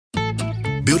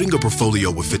Building a portfolio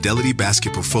with Fidelity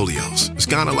Basket Portfolios is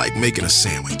kind of like making a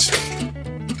sandwich.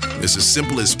 It's as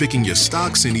simple as picking your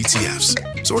stocks and ETFs,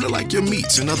 sort of like your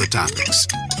meats and other toppings,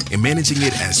 and managing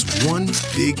it as one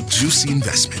big, juicy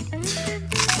investment.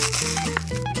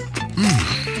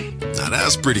 Now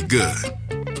that's pretty good.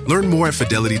 Learn more at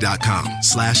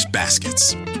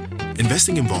fidelity.com/baskets.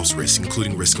 Investing involves risk,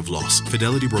 including risk of loss.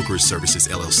 Fidelity Brokerage Services,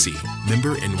 LLC.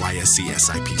 Member NYSE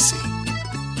SIPC.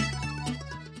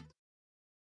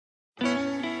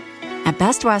 At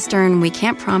Best Western, we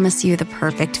can't promise you the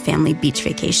perfect family beach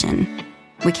vacation.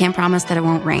 We can't promise that it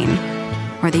won't rain,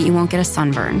 or that you won't get a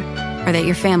sunburn, or that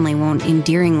your family won't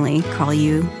endearingly call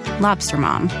you Lobster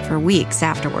Mom for weeks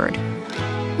afterward.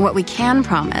 What we can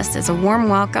promise is a warm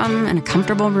welcome and a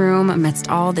comfortable room amidst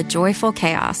all the joyful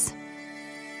chaos.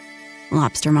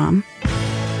 Lobster Mom.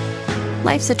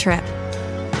 Life's a trip.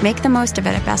 Make the most of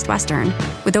it at Best Western,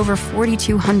 with over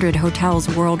 4,200 hotels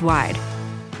worldwide.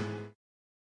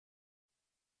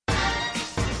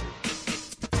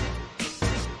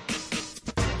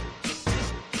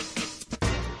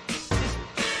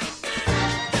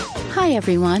 Hi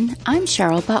everyone, I'm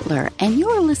Cheryl Butler, and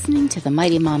you're listening to the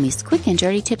Mighty Mommy's Quick and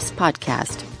Dirty Tips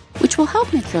podcast, which will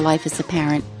help make your life as a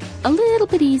parent a little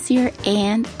bit easier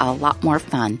and a lot more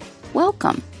fun.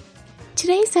 Welcome.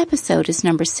 Today's episode is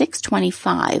number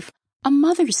 625, a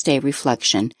Mother's Day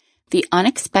reflection, the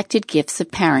unexpected gifts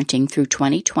of parenting through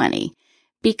 2020,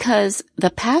 because the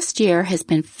past year has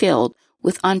been filled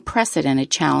with unprecedented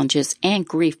challenges and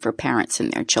grief for parents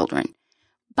and their children.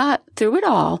 But through it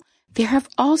all, there have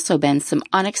also been some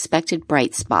unexpected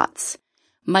bright spots.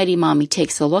 Mighty Mommy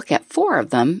takes a look at 4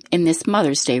 of them in this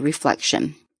Mother's Day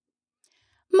reflection.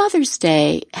 Mother's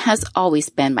Day has always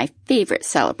been my favorite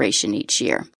celebration each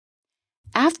year.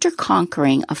 After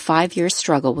conquering a 5-year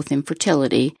struggle with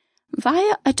infertility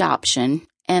via adoption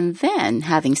and then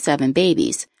having 7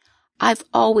 babies, I've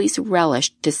always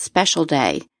relished this special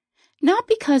day, not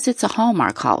because it's a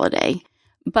Hallmark holiday,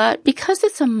 but because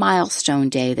it's a milestone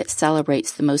day that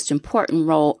celebrates the most important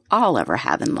role I'll ever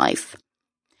have in life.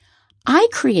 I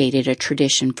created a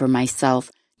tradition for myself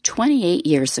 28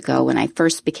 years ago when I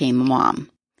first became a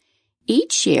mom.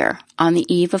 Each year, on the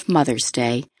eve of Mother's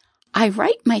Day, I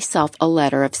write myself a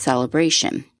letter of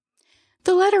celebration.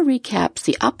 The letter recaps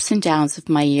the ups and downs of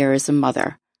my year as a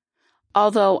mother.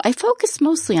 Although I focus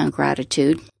mostly on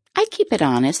gratitude, I keep it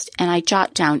honest and I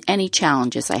jot down any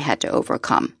challenges I had to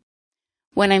overcome.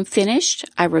 When I'm finished,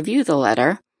 I review the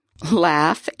letter,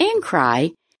 laugh and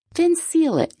cry, then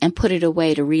seal it and put it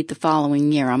away to read the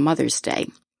following year on Mother's Day.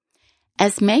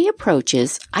 As May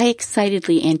approaches, I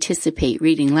excitedly anticipate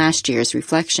reading last year's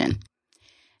reflection.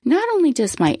 Not only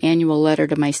does my annual letter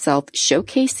to myself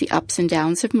showcase the ups and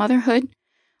downs of motherhood,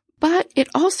 but it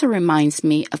also reminds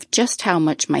me of just how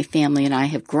much my family and I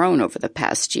have grown over the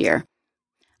past year.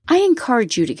 I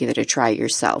encourage you to give it a try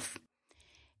yourself.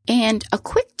 And a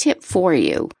quick tip for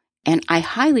you, and I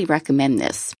highly recommend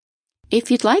this.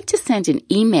 If you'd like to send an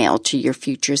email to your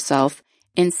future self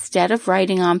instead of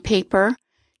writing on paper,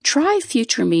 try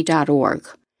futureme.org.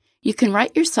 You can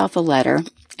write yourself a letter,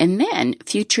 and then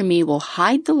Future Me will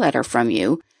hide the letter from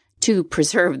you to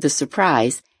preserve the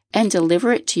surprise and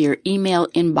deliver it to your email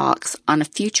inbox on a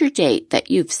future date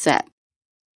that you've set.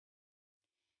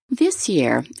 This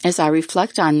year, as I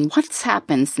reflect on what's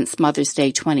happened since Mother's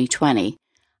Day 2020,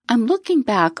 I'm looking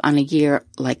back on a year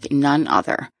like none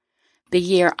other, the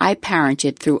year I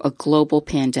parented through a global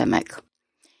pandemic.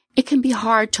 It can be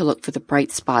hard to look for the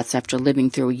bright spots after living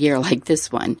through a year like this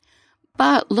one,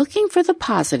 but looking for the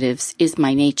positives is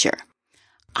my nature.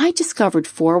 I discovered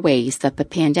 4 ways that the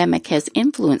pandemic has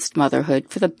influenced motherhood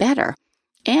for the better,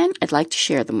 and I'd like to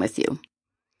share them with you.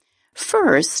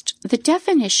 First, the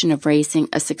definition of raising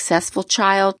a successful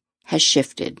child has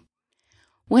shifted.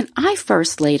 When I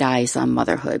first laid eyes on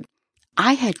motherhood,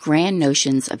 I had grand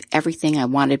notions of everything I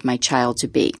wanted my child to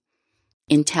be.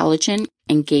 Intelligent,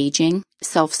 engaging,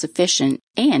 self-sufficient,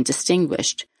 and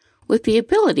distinguished, with the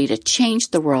ability to change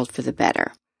the world for the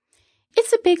better.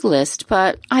 It's a big list,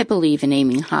 but I believe in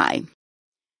aiming high.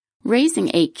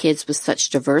 Raising 8 kids with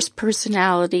such diverse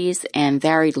personalities and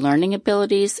varied learning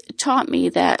abilities taught me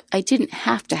that I didn't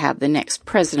have to have the next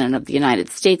president of the United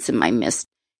States in my midst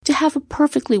to have a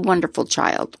perfectly wonderful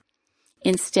child.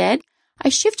 Instead, I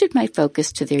shifted my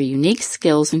focus to their unique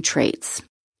skills and traits.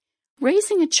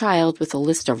 Raising a child with a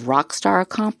list of rock star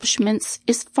accomplishments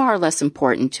is far less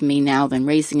important to me now than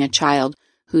raising a child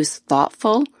who's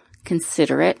thoughtful,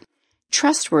 considerate,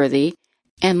 trustworthy,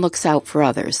 and looks out for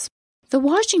others. The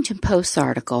Washington Post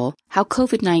article, How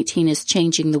COVID-19 is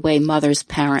Changing the Way Mothers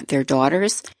Parent Their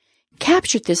Daughters,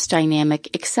 captured this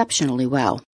dynamic exceptionally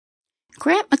well.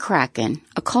 Grant McCracken,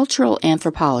 a a cultural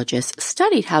anthropologist,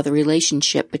 studied how the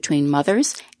relationship between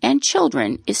mothers and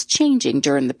children is changing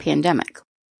during the pandemic.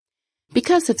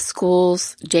 Because of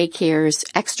schools, daycares,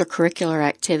 extracurricular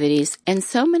activities, and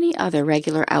so many other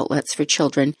regular outlets for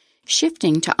children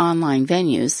shifting to online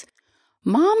venues,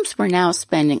 moms were now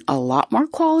spending a lot more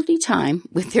quality time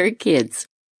with their kids.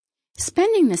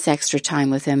 Spending this extra time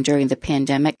with them during the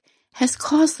pandemic has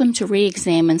caused them to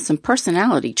re-examine some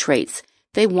personality traits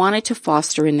they wanted to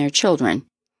foster in their children: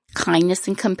 kindness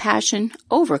and compassion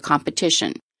over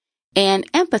competition, and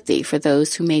empathy for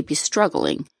those who may be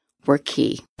struggling were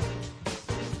key.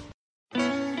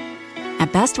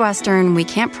 At Best Western, we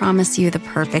can't promise you the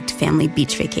perfect family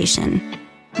beach vacation.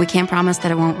 We can't promise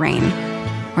that it won't rain,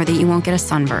 or that you won't get a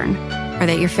sunburn, or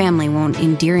that your family won't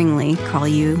endearingly call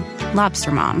you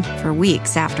Lobster Mom for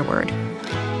weeks afterward.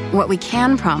 What we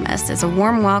can promise is a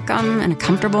warm welcome and a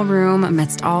comfortable room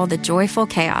amidst all the joyful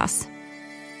chaos.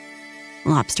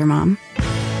 Lobster Mom.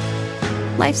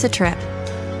 Life's a trip.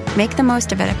 Make the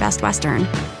most of it at Best Western,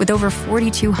 with over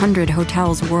 4,200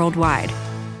 hotels worldwide.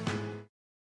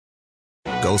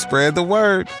 Go spread the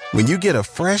word. When you get a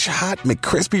fresh, hot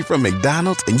McCrispy from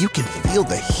McDonald's and you can feel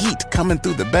the heat coming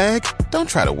through the bag, don't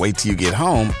try to wait till you get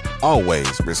home.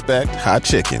 Always respect hot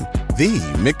chicken. The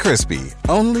McCrispy,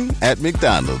 only at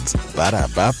McDonald's.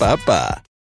 Ba-da-ba-ba-ba.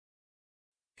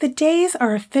 The days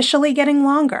are officially getting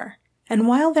longer, and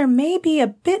while there may be a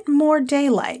bit more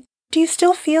daylight, do you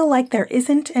still feel like there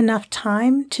isn't enough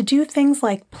time to do things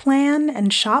like plan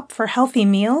and shop for healthy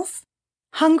meals?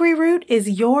 Hungryroot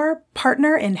is your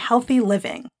partner in healthy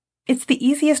living. It's the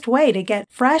easiest way to get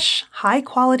fresh,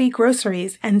 high-quality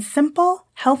groceries and simple,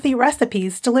 healthy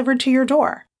recipes delivered to your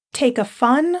door. Take a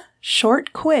fun,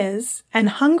 short quiz, and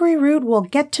Hungryroot will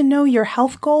get to know your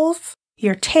health goals,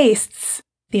 your tastes,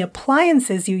 the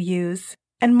appliances you use,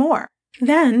 and more.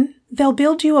 Then, they'll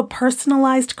build you a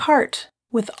personalized cart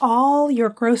with all your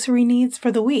grocery needs for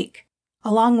the week,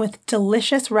 along with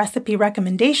delicious recipe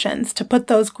recommendations to put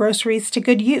those groceries to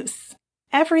good use.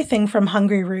 Everything from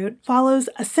Hungryroot follows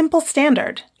a simple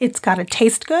standard. It's got to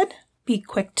taste good, be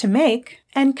quick to make,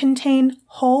 and contain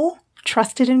whole,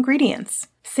 trusted ingredients.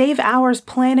 Save hours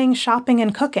planning, shopping,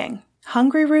 and cooking.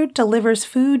 Hungryroot delivers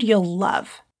food you'll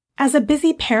love. As a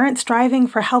busy parent striving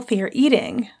for healthier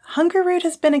eating, Hungryroot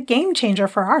has been a game changer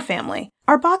for our family.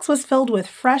 Our box was filled with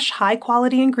fresh,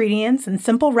 high-quality ingredients and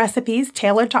simple recipes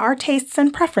tailored to our tastes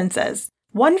and preferences.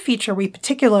 One feature we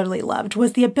particularly loved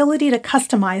was the ability to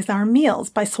customize our meals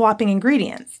by swapping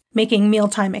ingredients, making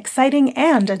mealtime exciting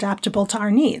and adaptable to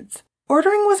our needs.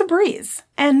 Ordering was a breeze,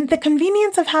 and the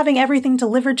convenience of having everything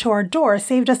delivered to our door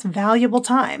saved us valuable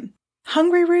time.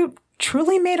 Hungryroot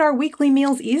truly made our weekly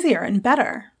meals easier and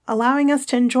better, allowing us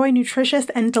to enjoy nutritious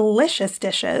and delicious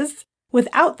dishes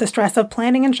without the stress of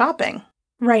planning and shopping.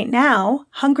 Right now,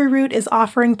 Hungryroot is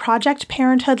offering Project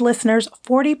Parenthood listeners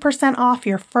 40% off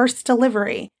your first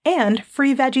delivery and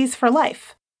free veggies for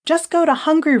life. Just go to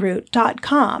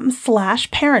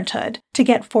hungryroot.com/parenthood to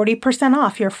get 40%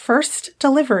 off your first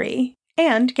delivery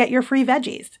and get your free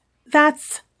veggies.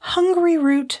 That's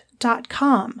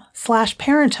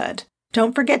hungryroot.com/parenthood.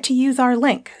 Don't forget to use our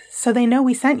link so they know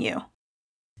we sent you.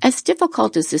 As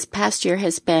difficult as this past year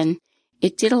has been,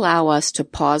 it did allow us to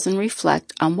pause and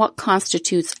reflect on what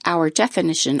constitutes our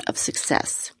definition of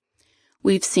success.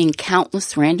 We've seen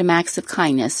countless random acts of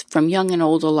kindness from young and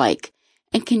old alike,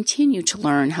 and continue to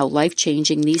learn how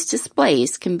life-changing these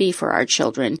displays can be for our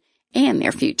children and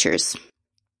their futures.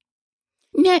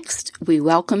 Next, we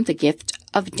welcome the gift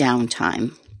of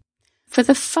downtime. For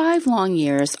the 5 long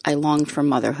years I longed for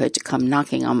motherhood to come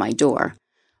knocking on my door.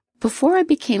 Before I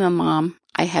became a mom,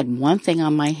 I had one thing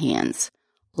on my hands: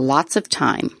 lots of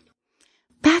time.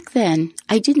 Back then,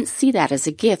 I didn't see that as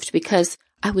a gift because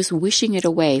I was wishing it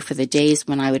away for the days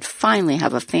when I would finally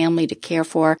have a family to care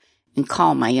for and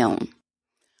call my own.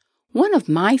 One of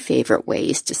my favorite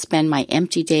ways to spend my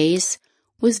empty days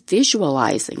was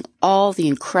visualizing all the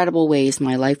incredible ways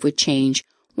my life would change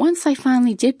once I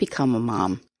finally did become a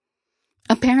mom.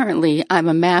 Apparently, I'm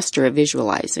a master of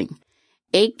visualizing.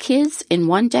 8 kids in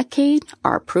 1 decade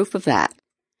are proof of that.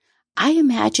 I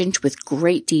imagined with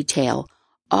great detail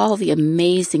all the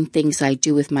amazing things I'd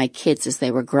do with my kids as they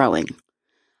were growing.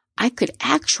 I could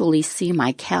actually see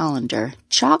my calendar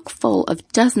chock full of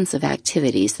dozens of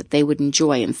activities that they would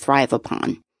enjoy and thrive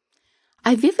upon.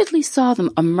 I vividly saw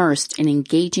them immersed in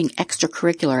engaging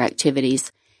extracurricular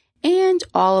activities and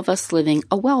all of us living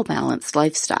a well-balanced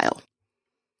lifestyle.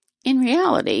 In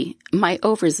reality, my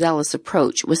overzealous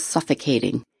approach was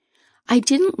suffocating. I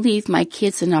didn't leave my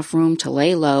kids enough room to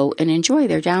lay low and enjoy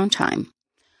their downtime.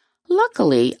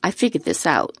 Luckily, I figured this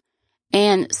out,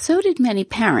 And so did many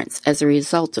parents as a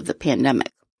result of the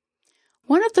pandemic.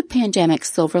 One of the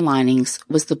pandemic's silver linings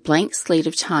was the blank slate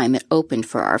of time it opened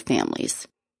for our families.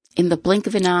 In the blink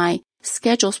of an eye,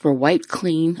 schedules were wiped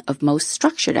clean of most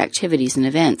structured activities and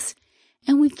events,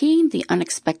 and we gained the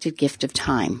unexpected gift of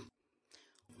time.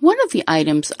 One of the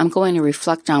items I'm going to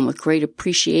reflect on with great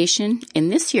appreciation in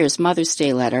this year's Mother's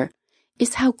Day letter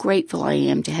is how grateful I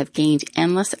am to have gained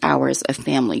endless hours of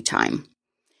family time.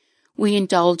 We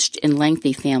indulged in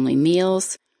lengthy family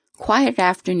meals, quiet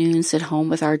afternoons at home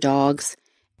with our dogs,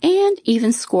 and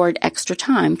even scored extra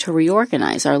time to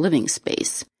reorganize our living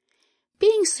space.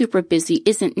 Being super busy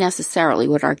isn't necessarily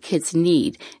what our kids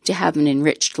need to have an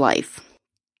enriched life.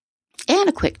 And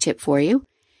a quick tip for you.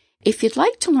 If you'd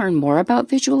like to learn more about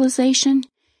visualization,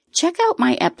 check out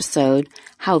my episode,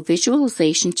 How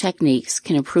Visualization Techniques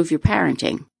Can Improve Your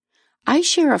Parenting. I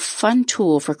share a fun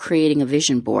tool for creating a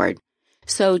vision board.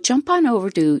 So jump on over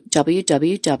to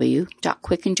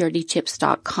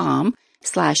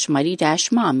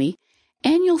www.quickanddirtytips.com/mighty-mommy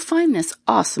and you'll find this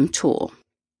awesome tool.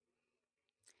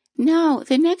 Now,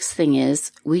 the next thing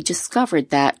is we discovered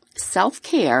that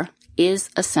self-care is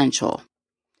essential.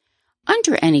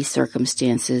 Under any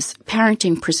circumstances,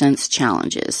 parenting presents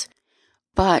challenges.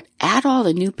 But add all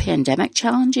the new pandemic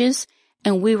challenges,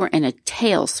 and we were in a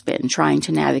tailspin trying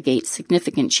to navigate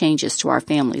significant changes to our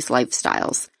family's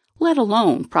lifestyles, let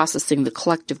alone processing the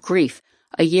collective grief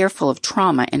a year full of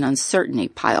trauma and uncertainty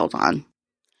piled on.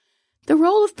 The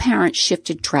role of parents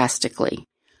shifted drastically.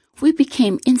 We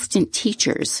became instant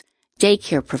teachers,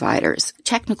 daycare providers,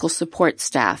 technical support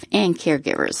staff, and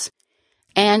caregivers.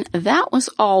 And that was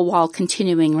all while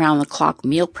continuing round-the-clock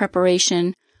meal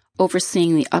preparation,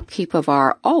 overseeing the upkeep of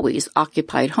our always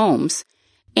occupied homes,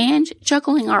 and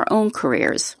juggling our own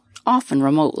careers, often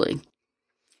remotely.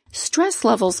 Stress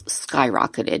levels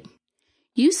skyrocketed.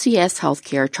 UCS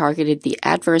Healthcare targeted the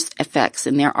adverse effects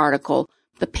in their article,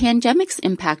 The Pandemic's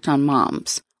Impact on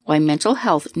Moms, Why Mental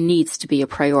Health Needs to be a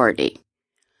Priority.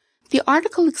 The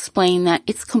article explained that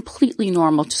it's completely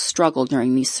normal to struggle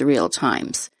during these surreal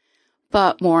times.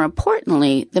 But more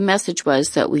importantly, the message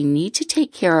was that we need to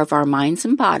take care of our minds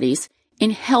and bodies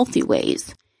in healthy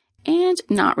ways and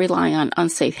not rely on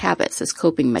unsafe habits as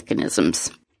coping mechanisms.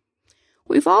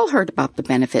 We've all heard about the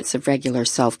benefits of regular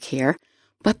self-care,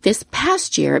 but this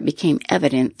past year it became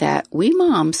evident that we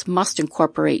moms must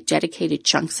incorporate dedicated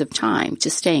chunks of time to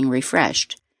staying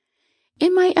refreshed.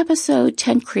 In my episode,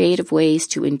 10 Creative Ways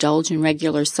to Indulge in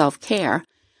Regular Self-Care,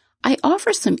 I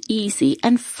offer some easy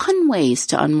and fun ways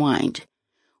to unwind.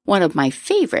 One of my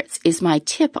favorites is my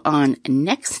tip on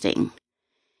nexting.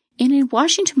 In a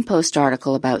Washington Post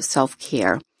article about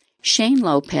self-care, Shane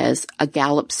Lopez, a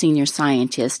Gallup senior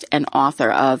scientist and author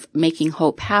of Making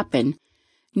Hope Happen,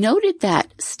 noted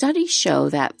that studies show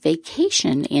that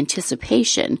vacation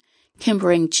anticipation can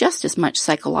bring just as much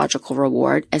psychological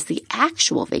reward as the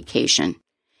actual vacation.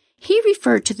 He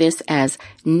referred to this as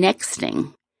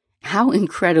nexting. How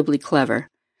incredibly clever.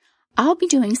 I'll be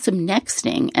doing some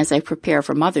nexting as I prepare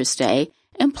for Mother's Day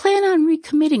and plan on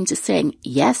recommitting to saying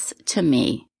yes to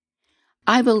me.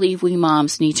 I believe we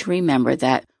moms need to remember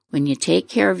that when you take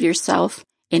care of yourself,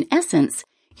 in essence,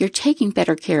 you're taking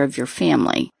better care of your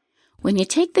family. When you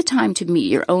take the time to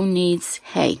meet your own needs,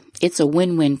 hey, it's a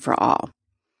win-win for all.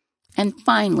 And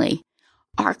finally,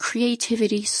 our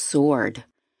creativity soared.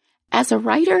 As a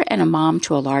writer and a mom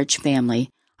to a large family,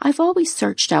 I've always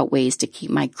searched out ways to keep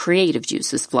my creative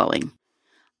juices flowing.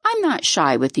 I'm not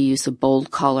shy with the use of bold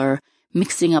color,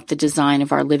 mixing up the design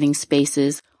of our living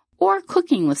spaces, or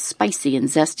cooking with spicy and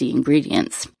zesty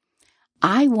ingredients.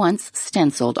 I once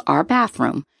stenciled our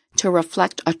bathroom to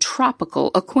reflect a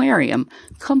tropical aquarium,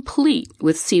 complete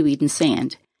with seaweed and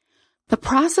sand. The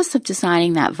process of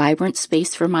designing that vibrant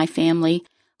space for my family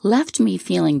left me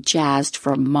feeling jazzed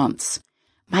for months.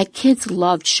 My kids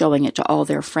loved showing it to all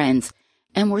their friends,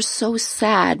 and were so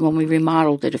sad when we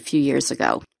remodeled it a few years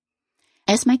ago.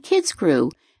 As my kids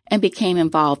grew and became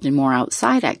involved in more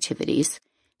outside activities,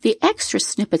 the extra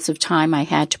snippets of time I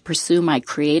had to pursue my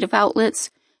creative outlets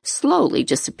slowly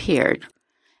disappeared.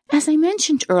 As I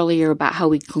mentioned earlier about how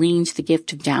we gleaned the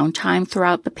gift of downtime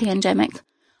throughout the pandemic,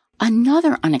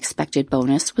 another unexpected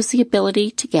bonus was the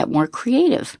ability to get more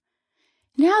creative.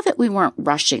 Now that we weren't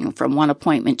rushing from one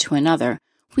appointment to another,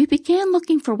 we began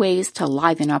looking for ways to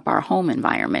liven up our home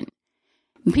environment.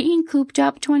 Being cooped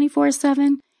up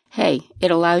 24/7, hey,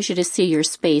 it allows you to see your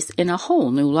space in a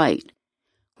whole new light.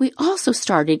 We also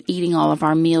started eating all of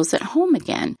our meals at home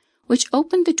again, which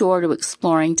opened the door to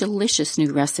exploring delicious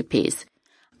new recipes.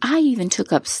 I even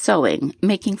took up sewing,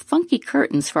 making funky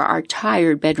curtains for our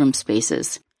tired bedroom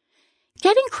spaces.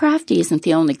 Getting crafty isn't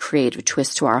the only creative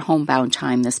twist to our homebound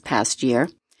time this past year.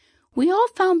 We all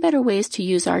found better ways to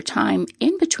use our time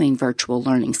in between virtual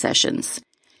learning sessions.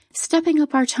 Stepping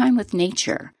up our time with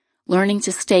nature, learning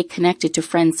to stay connected to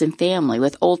friends and family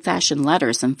with old-fashioned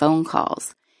letters and phone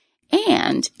calls,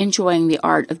 and enjoying the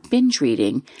art of binge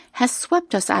reading has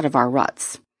swept us out of our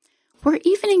ruts. We're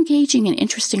even engaging in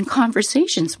interesting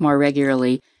conversations more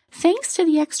regularly, thanks to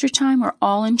the extra time we're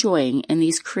all enjoying in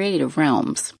these creative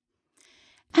realms.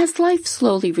 As life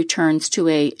slowly returns to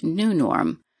a new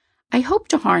norm, I hope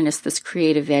to harness this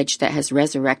creative edge that has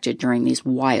resurrected during these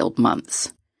wild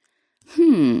months.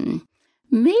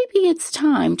 Maybe it's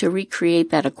time to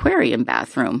recreate that aquarium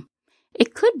bathroom.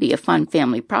 It could be a fun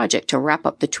family project to wrap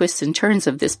up the twists and turns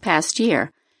of this past year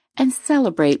and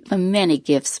celebrate the many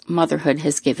gifts motherhood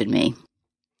has given me.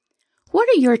 What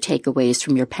are your takeaways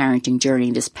from your parenting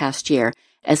journey this past year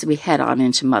as we head on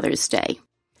into Mother's Day?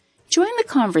 Join the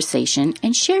conversation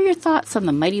and share your thoughts on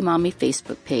the Mighty Mommy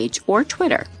Facebook page or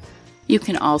Twitter. You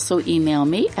can also email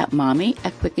me at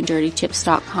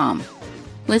mommy@quickanddirtytips.com.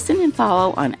 Listen and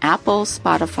follow on Apple,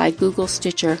 Spotify, Google,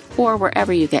 Stitcher, or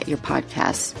wherever you get your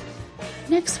podcasts.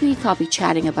 Next week, I'll be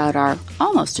chatting about our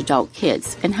almost adult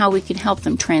kids and how we can help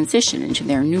them transition into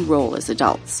their new role as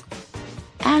adults.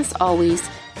 As always,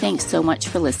 thanks so much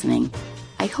for listening.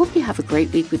 I hope you have a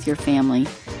great week with your family.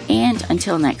 And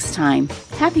until next time,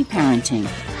 happy parenting.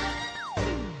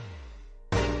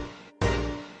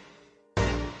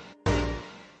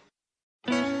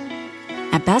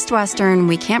 At Best Western,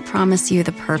 we can't promise you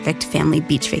the perfect family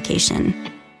beach vacation.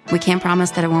 We can't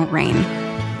promise that it won't rain,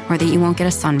 or that you won't get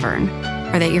a sunburn,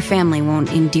 or that your family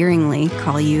won't endearingly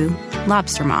call you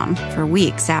Lobster Mom for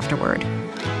weeks afterward.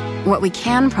 What we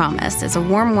can promise is a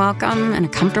warm welcome and a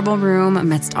comfortable room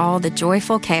amidst all the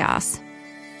joyful chaos.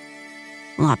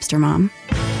 Lobster Mom.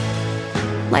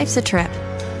 Life's a trip.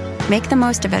 Make the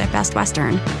most of it at Best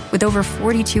Western, with over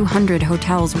 4,200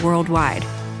 hotels worldwide.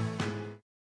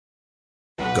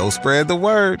 Go spread the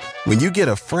word. When you get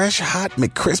a fresh, hot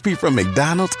McCrispy from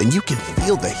McDonald's and you can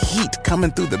feel the heat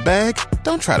coming through the bag,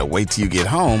 don't try to wait till you get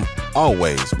home.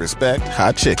 Always respect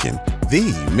hot chicken.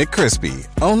 The McCrispy,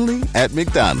 only at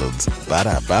McDonald's.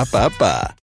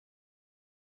 Ba-da-ba-ba-ba.